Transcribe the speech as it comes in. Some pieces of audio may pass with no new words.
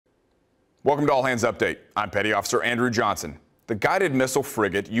Welcome to All Hands Update. I'm Petty Officer Andrew Johnson. The guided missile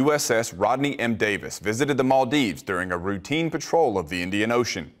frigate USS Rodney M visited the Maldives during a routine patrol of the Indian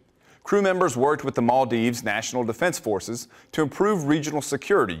Ocean. Crew members worked with the Maldives National Defense Forces to improve regional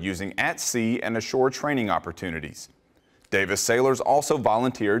security using at-sea and ashore training opportunities. Davis sailors also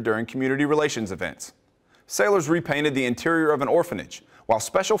volunteered during community relations events. Sailors repainted the interior of an orphanage, while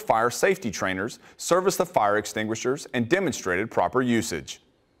special fire safety trainers serviced the fire extinguishers and demonstrated proper usage.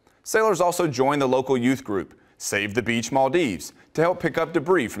 Sailors also joined the local youth group, Save the Beach Maldives, to help pick up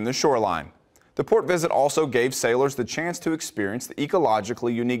debris from the shoreline. The port visit also gave sailors the chance to experience the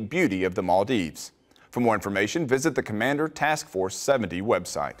ecologically unique beauty of the Maldives. For more information, visit the Commander Task Force 70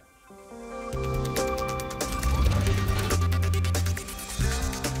 website.